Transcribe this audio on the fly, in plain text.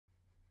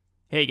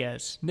Hey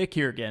guys, Nick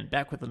here again,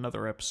 back with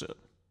another episode.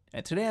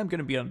 And today I'm going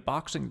to be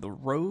unboxing the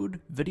RØDE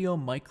Video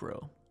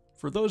Micro.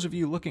 For those of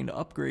you looking to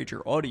upgrade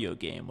your audio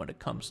game when it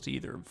comes to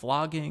either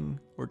vlogging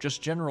or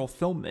just general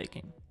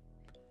filmmaking.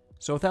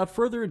 So without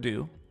further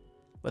ado,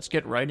 let's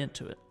get right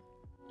into it.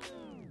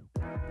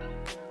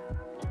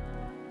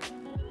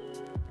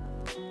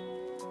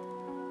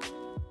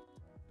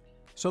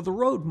 So the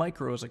RØDE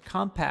Micro is a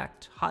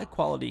compact,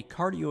 high-quality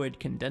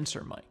cardioid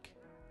condenser mic.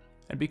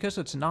 And because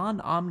it's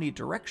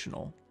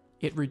non-omnidirectional,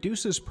 it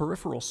reduces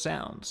peripheral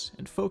sounds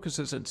and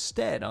focuses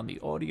instead on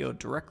the audio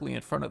directly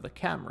in front of the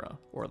camera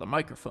or the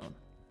microphone,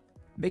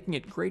 making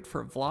it great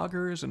for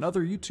vloggers and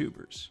other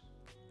YouTubers.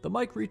 The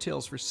mic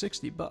retails for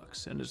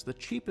 $60 and is the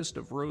cheapest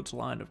of RØDE's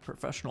line of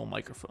professional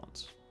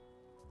microphones.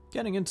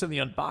 Getting into the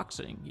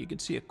unboxing, you can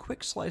see a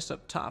quick slice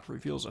up top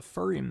reveals a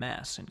furry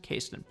mass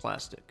encased in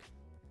plastic.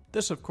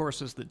 This of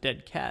course is the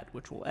dead cat,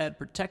 which will add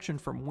protection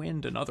from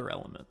wind and other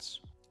elements.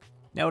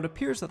 Now it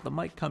appears that the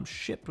mic comes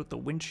shipped with the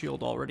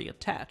windshield already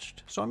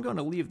attached, so I'm going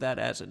to leave that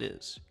as it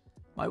is.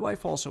 My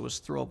wife also was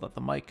thrilled that the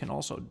mic can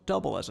also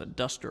double as a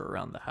duster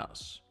around the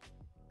house.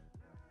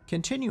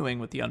 Continuing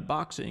with the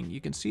unboxing,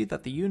 you can see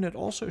that the unit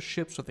also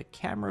ships with a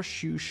camera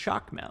shoe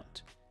shock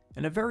mount,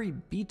 and a very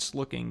Beats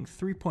looking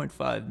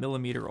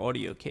 3.5mm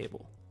audio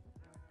cable.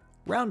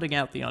 Rounding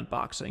out the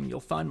unboxing, you'll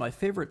find my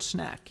favorite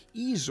snack,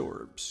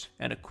 E-Zorbs,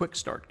 and a quick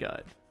start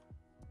guide.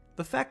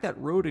 The fact that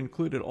RØDE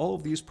included all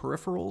of these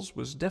peripherals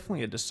was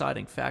definitely a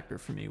deciding factor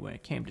for me when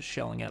it came to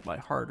shelling out my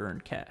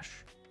hard-earned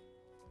cash.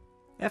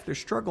 After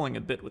struggling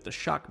a bit with the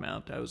shock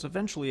mount, I was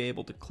eventually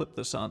able to clip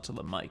this onto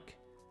the mic.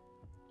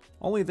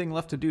 Only thing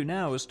left to do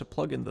now is to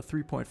plug in the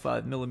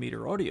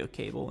 3.5mm audio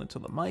cable into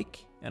the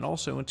mic and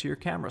also into your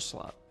camera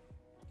slot.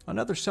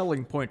 Another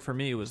selling point for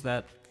me was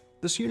that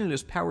this unit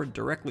is powered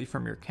directly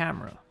from your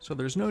camera, so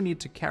there's no need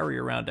to carry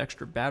around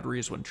extra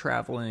batteries when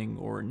traveling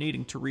or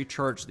needing to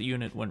recharge the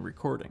unit when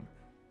recording.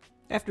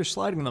 After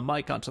sliding the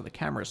mic onto the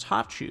camera's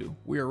hot shoe,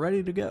 we are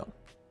ready to go.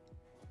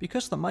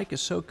 Because the mic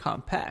is so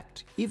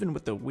compact, even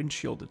with the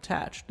windshield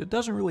attached, it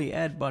doesn't really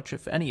add much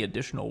if any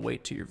additional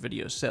weight to your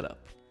video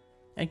setup,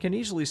 and can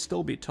easily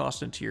still be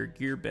tossed into your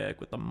gear bag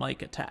with the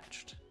mic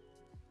attached.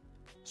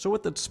 So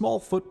with its small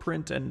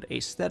footprint and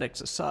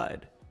aesthetics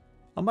aside,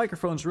 a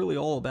microphone's really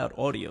all about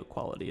audio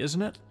quality,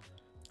 isn't it?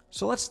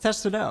 So let's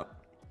test it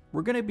out.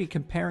 We're going to be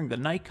comparing the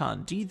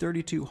Nikon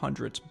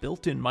D3200's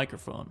built-in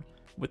microphone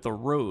with the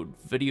RØDE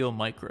Video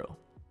Micro.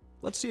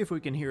 Let's see if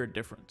we can hear a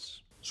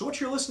difference. So what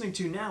you're listening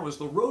to now is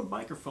the RØDE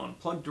microphone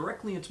plugged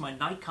directly into my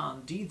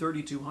Nikon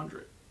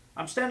D3200.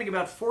 I'm standing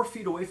about 4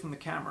 feet away from the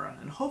camera,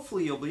 and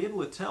hopefully you'll be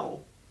able to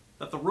tell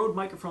that the RØDE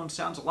microphone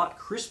sounds a lot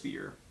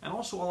crispier and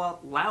also a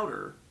lot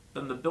louder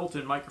than the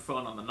built-in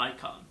microphone on the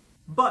Nikon.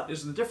 But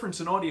is the difference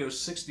in audio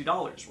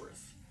 $60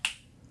 worth?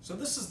 So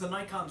this is the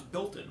Nikon's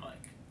built-in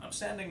mic. I'm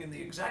standing in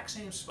the exact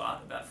same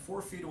spot, about 4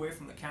 feet away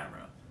from the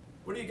camera.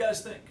 What do you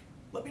guys think?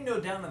 Let me know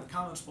down in the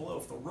comments below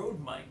if the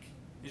RØDE mic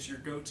is your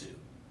go-to.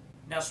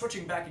 Now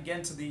switching back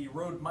again to the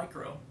RØDE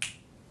Micro.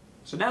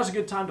 So now's a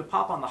good time to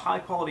pop on the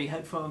high-quality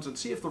headphones and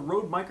see if the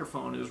RØDE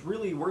microphone is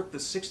really worth the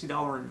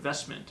 $60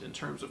 investment in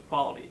terms of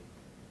quality.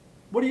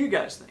 What do you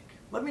guys think?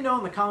 Let me know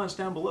in the comments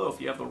down below if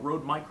you have the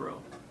RØDE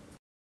Micro.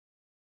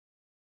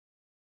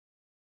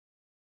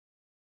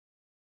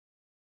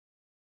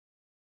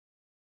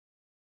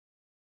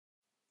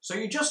 So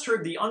you just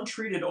heard the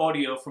untreated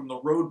audio from the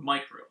RØDE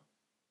Micro.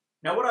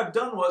 Now what I've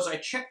done was I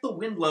checked the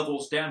wind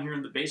levels down here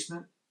in the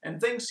basement,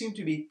 and things seem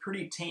to be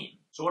pretty tame.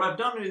 So what I've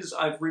done is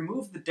I've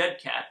removed the dead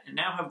cat and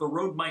now have the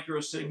RØDE Micro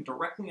sitting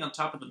directly on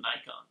top of the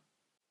Nikon.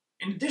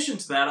 In addition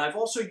to that, I've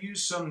also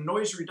used some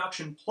noise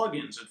reduction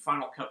plugins in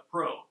Final Cut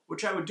Pro,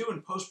 which I would do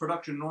in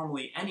post-production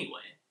normally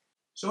anyway.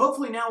 So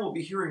hopefully now we'll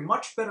be hearing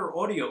much better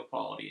audio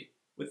quality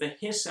with the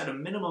hiss at a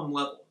minimum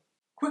level.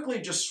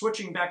 Quickly just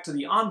switching back to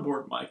the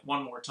onboard mic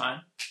one more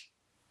time.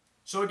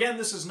 So again,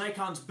 this is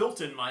Nikon's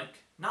built-in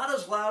mic. Not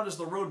as loud as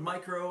the RØDE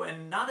Micro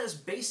and not as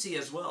bassy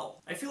as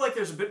well. I feel like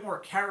there's a bit more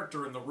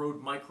character in the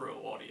RØDE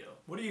Micro audio.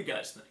 What do you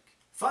guys think?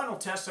 Final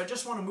test, I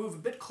just want to move a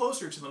bit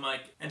closer to the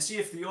mic and see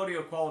if the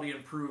audio quality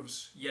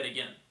improves yet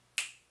again.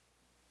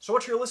 So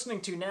what you're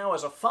listening to now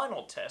as a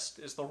final test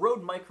is the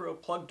RØDE Micro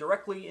plugged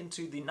directly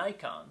into the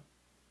Nikon.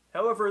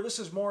 However, this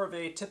is more of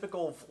a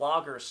typical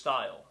vlogger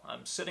style.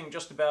 I'm sitting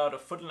just about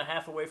 1.5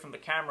 feet away from the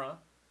camera,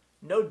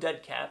 no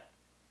dead cat,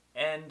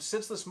 and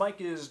since this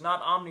mic is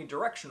not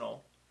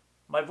omnidirectional,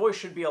 my voice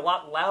should be a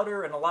lot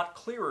louder and a lot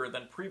clearer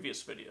than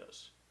previous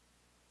videos.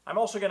 I'm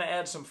also going to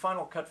add some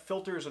Final Cut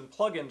filters and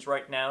plugins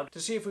right now to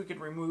see if we can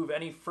remove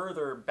any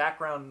further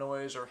background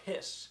noise or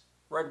hiss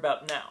right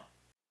about now.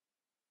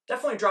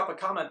 Definitely drop a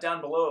comment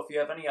down below if you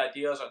have any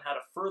ideas on how to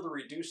further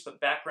reduce the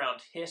background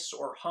hiss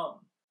or hum,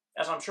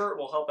 as I'm sure it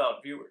will help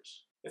out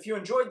viewers. If you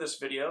enjoyed this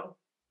video,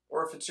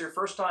 or if it's your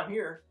first time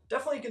here,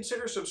 definitely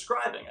consider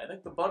subscribing. I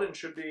think the button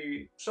should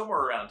be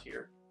somewhere around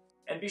here.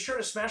 And be sure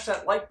to smash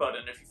that like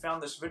button if you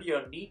found this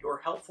video neat or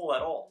helpful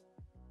at all.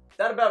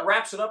 That about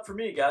wraps it up for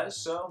me, guys.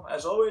 So,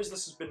 as always,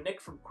 this has been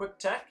Nick from Quick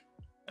Tech,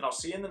 and I'll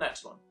see you in the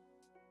next one.